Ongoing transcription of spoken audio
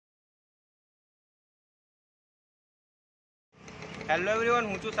Hello everyone,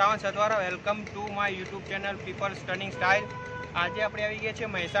 હું છું સાવન Satvara. Welcome to my YouTube channel people stunning style. આજે આપણે આવી ગયા છીએ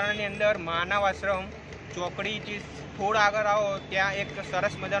મહેસાણાની અંદર માનવાશ્રમ ચોકડીથી થોડા આગળ આવો ત્યાં એક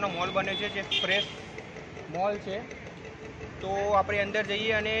સરસ મજાનો મોલ બન્યો છે જે ફ્રેશ મોલ છે. તો આપણે અંદર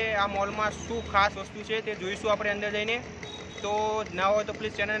જઈએ અને આ મોલમાં શું ખાસ વસ્તુ છે તે જોઈશું આપણે અંદર જઈને. તો ના હોય તો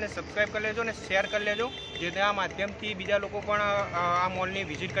પ્લીઝ ચેનલને સબસ્ક્રાઈબ કરી લેજો અને શેર કરી લેજો, જેના માધ્યમથી બીજા લોકો પણ આ મોલની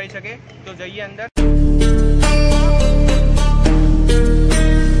વિઝિટ કરી શકે. તો જઈએ અંદર.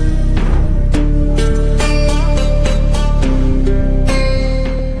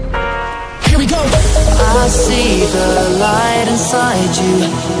 I see the light inside you,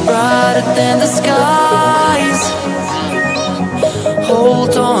 brighter than the skies.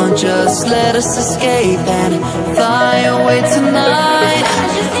 Hold on, just let us escape and fly away tonight.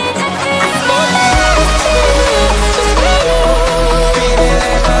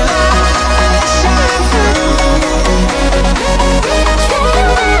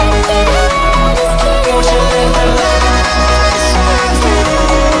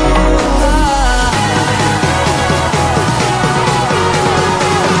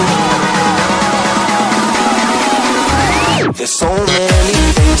 There's so many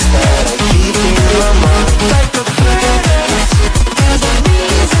things that I keep in my mind, like a planet. There's a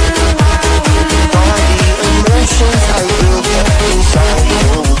reason why all the emotions I will get inside you.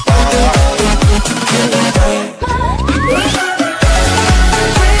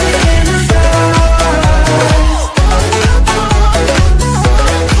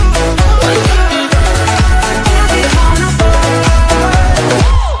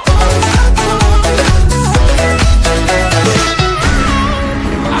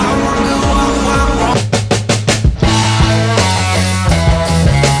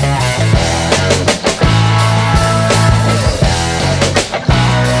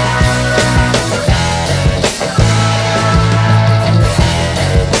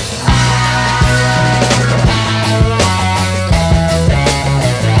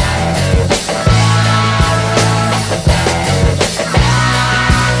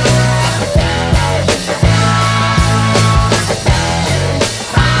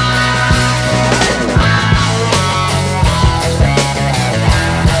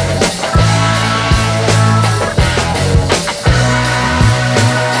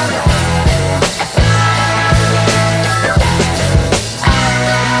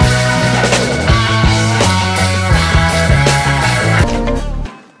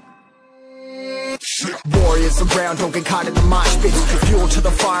 Warriors around, don't get caught in the mosh pit. Fuel to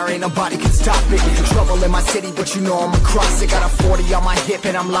the fire, ain't nobody can stop it. Trouble in my city, but you know I'm across it. Got a 40 on my hip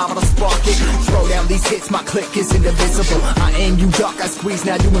and I'm liable to spark it. Throw down these hits, my click is indivisible. I aim, you duck, I squeeze,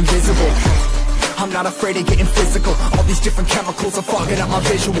 now you invisible. I'm not afraid of getting physical. All these different chemicals are fogging up my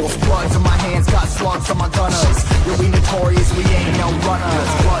visuals. Bloods on my hands, got slugs on my gunners. Yo, we notorious, we ain't no runners.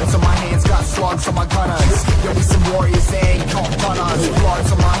 Bloods on my hands, got slugs on my gunners. Yo, we some warriors, they ain't gon' run us.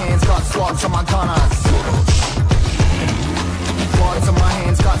 Bloods on my hands, got slugs on my gunners. Bloods on my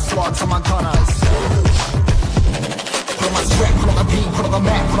hands, got slugs on my gunners. Put on my strap, put on the beat, put on the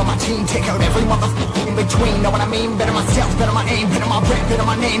map, put on my team. Take out every motherfucker in between. Know what I mean? Better myself, better my aim, better my rap, better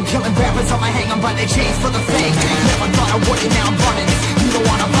my name. Killing rappers on my hang, I'm by their chains for the fame. Never thought I would it, now I'm running this. You don't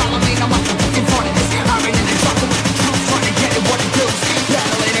wanna follow me, I'm up in front of this. I'm in the trouble with the truth, trying to get it what it does.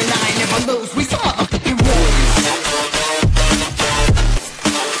 Battling and I ain't never lose. We some motherfucking warriors.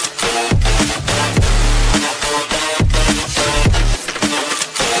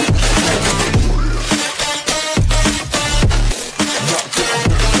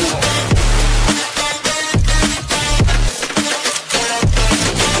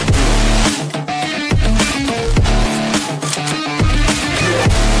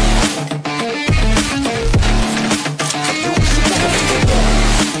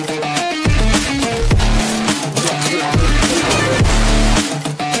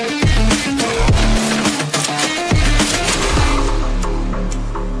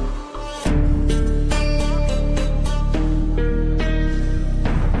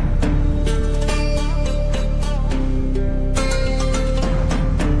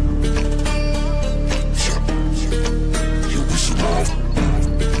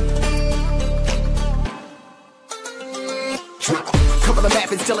 Cover the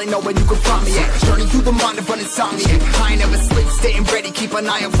map and still ain't know where you can find me at. Journey through the mind of an insomniac. I ain't never sleep, staying ready, keep an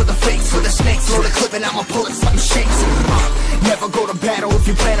eye out for the fakes. For the snakes, load a clip and I'ma pull it, something shakes. Never go to battle if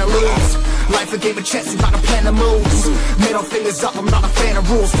you plan to lose. Life a game of chess, you gotta plan the moves. Middle fingers up, I'm not a fan of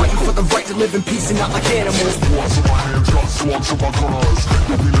rules. Fighting for the right to live in peace and not like animals. Bloods in my hands, got slugs in my gunners.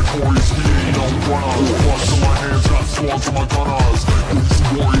 You'll be notorious, we ain't no runners. Bloods in my hands, got slugs in my gunners. These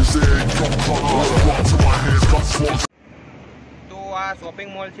warriors, they ain't no runners. Bloods in my hands, got slugs. તો આ shopping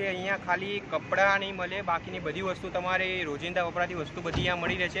mall છે. અહીંયા ખાલી કપડાં નહીં મળે, બાકીની બધી વસ્તુ તમારે રોજિંદા વપરાતી વસ્તુ બધી અહીંયા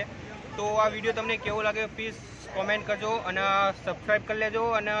મળી રહેશે. તો આ વિડીયો તમને કેવો લાગે પ્લીઝ કોમેન્ટ કરજો અને સબસ્ક્રાઈબ કરી લેજો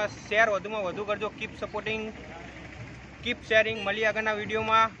અને શેર વધુમાં વધુ કરજો. Keep supporting, keep sharing. મળીએ આગળના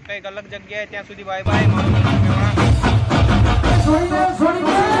વિડીયોમાં કંઈક અલગ જગ્યાએ. ત્યાં સુધી બાય બાય.